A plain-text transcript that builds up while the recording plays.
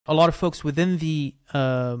a lot of folks within the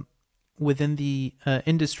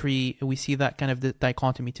industry, we see that kind of the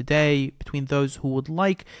dichotomy today between those who would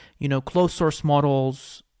like, closed source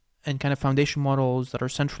models and kind of foundation models that are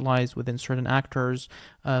centralized within certain actors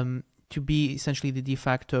to be essentially the de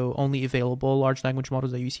facto only available large language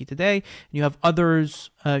models that you see today. And you have others,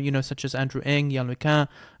 such as Andrew Ng, Yann LeCun,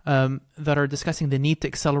 that are discussing the need to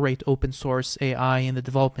accelerate open source AI and the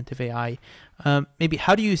development of AI. Maybe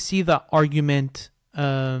how do you see that argument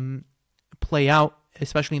play out,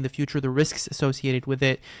 especially in the future, the risks associated with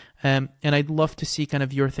it? And I'd love to see kind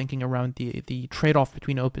of your thinking around the trade-off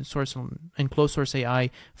between open source and closed source AI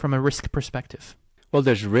from a risk perspective. Well,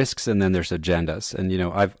 there's risks and then there's agendas. And,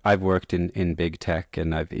 I've worked in big tech,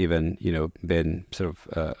 and I've even, been sort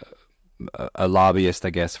of a lobbyist, I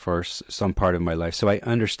guess, for some part of my life. So I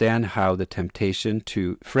understand how the temptation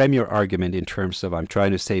to frame your argument in terms of I'm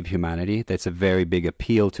trying to save humanity, that's a very big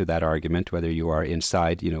appeal to that argument, whether you are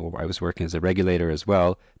inside, I was working as a regulator as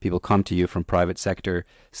well. People come to you from private sector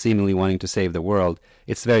seemingly wanting to save the world.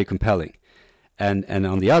 It's very compelling. And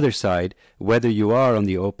on the other side, whether you are on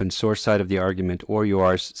the open source side of the argument or you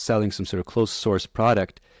are selling some sort of closed source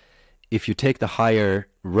product, if you take the higher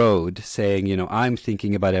road saying, I'm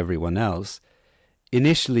thinking about everyone else,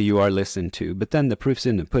 initially you are listened to, but then the proof's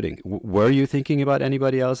in the pudding. Were you thinking about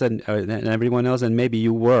anybody else and everyone else? And maybe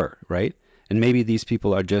you were, right? And maybe these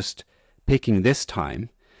people are just picking this time.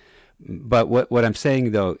 But what I'm saying,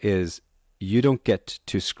 though, is you don't get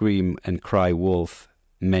to scream and cry wolf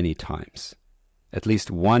many times. At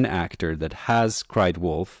least one actor that has cried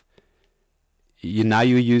wolf, now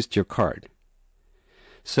you used your card.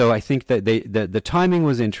 So I think that the timing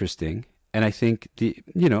was interesting, and I think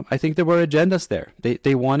I think there were agendas there.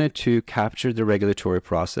 They wanted to capture the regulatory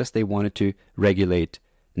process. They wanted to regulate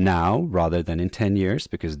now rather than in 10 years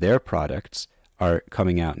because their products are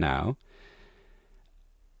coming out now.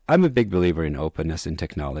 I'm a big believer in openness in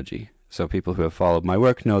technology. So people who have followed my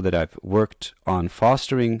work know that I've worked on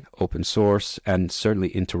fostering open source and certainly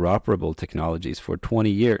interoperable technologies for 20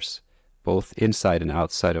 years, both inside and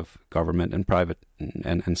outside of government and private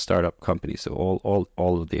and startup companies, so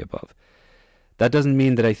all of the above. That doesn't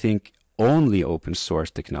mean that I think only open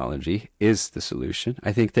source technology is the solution.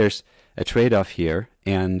 I think there's a trade-off here,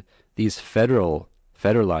 and these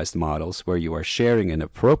federalized models where you are sharing an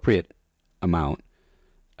appropriate amount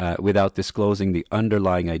without disclosing the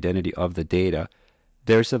underlying identity of the data,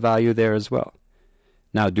 there's a value there as well.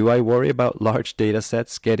 Now, do I worry about large data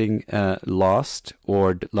sets getting lost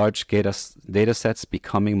or large data sets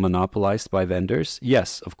becoming monopolized by vendors?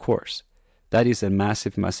 Yes, of course. That is a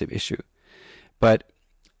massive, massive issue. But,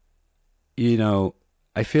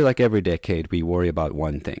 I feel like every decade we worry about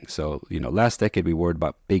one thing. So, last decade we worried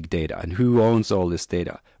about big data and who owns all this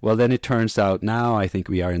data. Well, then it turns out now I think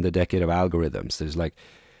we are in the decade of algorithms. There's like,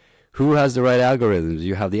 who has the right algorithms?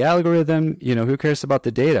 You have the algorithm, who cares about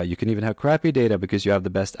the data? You can even have crappy data because you have the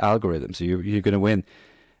best algorithm, so you're going to win.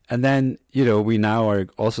 And then, we now are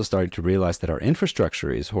also starting to realize that our infrastructure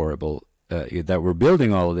is horrible, that we're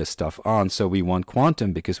building all of this stuff on, so we want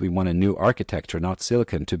quantum because we want a new architecture, not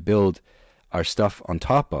silicon, to build our stuff on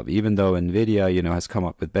top of. Even though NVIDIA, has come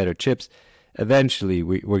up with better chips, eventually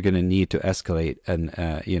we're going to need to escalate and,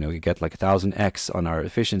 get like 1000x on our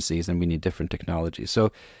efficiencies, and we need different technologies.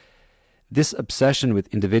 So this obsession with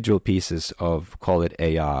individual pieces of, call it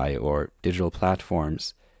AI or digital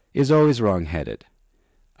platforms, is always wrong-headed.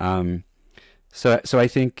 So I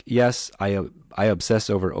think, yes, I obsess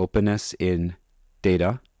over openness in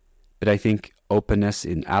data, but I think openness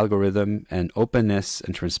in algorithm and openness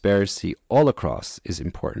and transparency all across is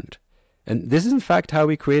important. And this is in fact how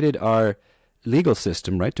we created our legal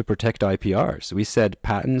system, right, to protect IPRs. We said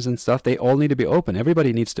patents and stuff, they all need to be open.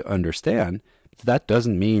 Everybody needs to understand. That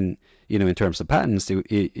doesn't mean, in terms of patents,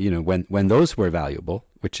 when those were valuable,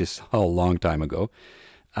 which is a long time ago,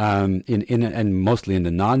 and mostly in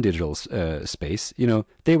the non-digital space,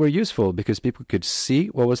 they were useful because people could see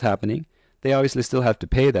what was happening. They obviously still have to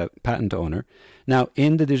pay the patent owner. Now,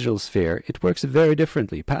 in the digital sphere, it works very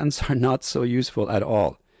differently. Patents are not so useful at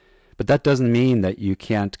all. But that doesn't mean that you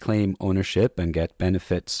can't claim ownership and get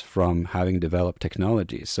benefits from having developed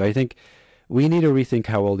technologies. So I think we need to rethink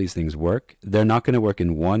how all these things work. They're not going to work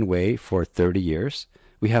in one way for 30 years.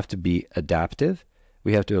 We have to be adaptive.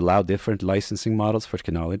 We have to allow different licensing models for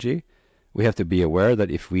technology. We have to be aware that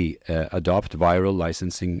if we adopt viral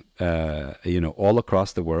licensing, all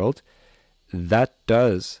across the world, that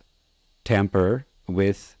does tamper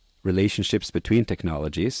with relationships between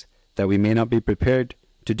technologies that we may not be prepared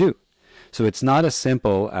to do. So it's not as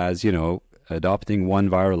simple as, adopting one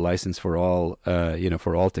viral license for all,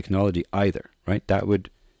 for all technology either, right? That would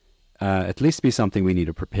at least be something we need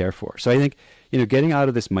to prepare for. So I think, getting out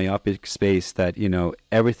of this myopic space that,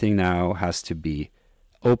 everything now has to be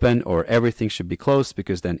open or everything should be closed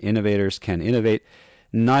because then innovators can innovate,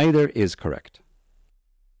 neither is correct.